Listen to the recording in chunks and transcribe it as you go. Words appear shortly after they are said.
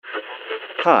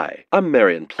Hi, I'm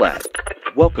Marion Platt.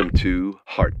 Welcome to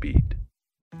Heartbeat.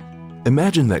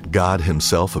 Imagine that God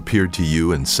Himself appeared to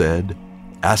you and said,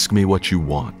 "Ask me what you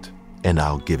want, and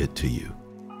I'll give it to you."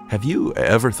 Have you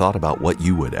ever thought about what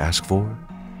you would ask for?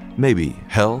 Maybe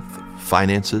health,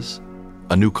 finances,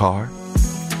 a new car?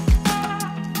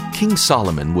 King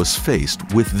Solomon was faced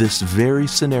with this very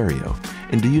scenario,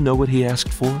 and do you know what he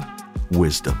asked for?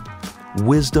 Wisdom.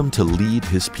 Wisdom to lead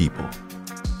his people.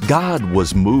 God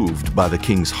was moved by the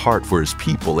king's heart for his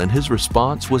people, and his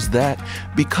response was that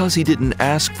because he didn't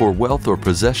ask for wealth or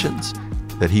possessions,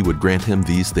 that he would grant him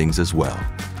these things as well.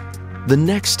 The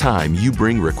next time you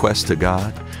bring requests to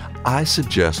God, I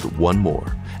suggest one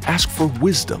more. Ask for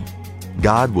wisdom.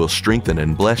 God will strengthen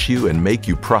and bless you and make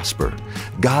you prosper.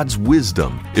 God's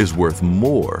wisdom is worth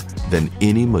more than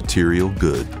any material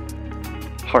good.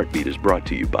 Heartbeat is brought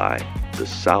to you by the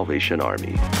Salvation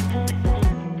Army.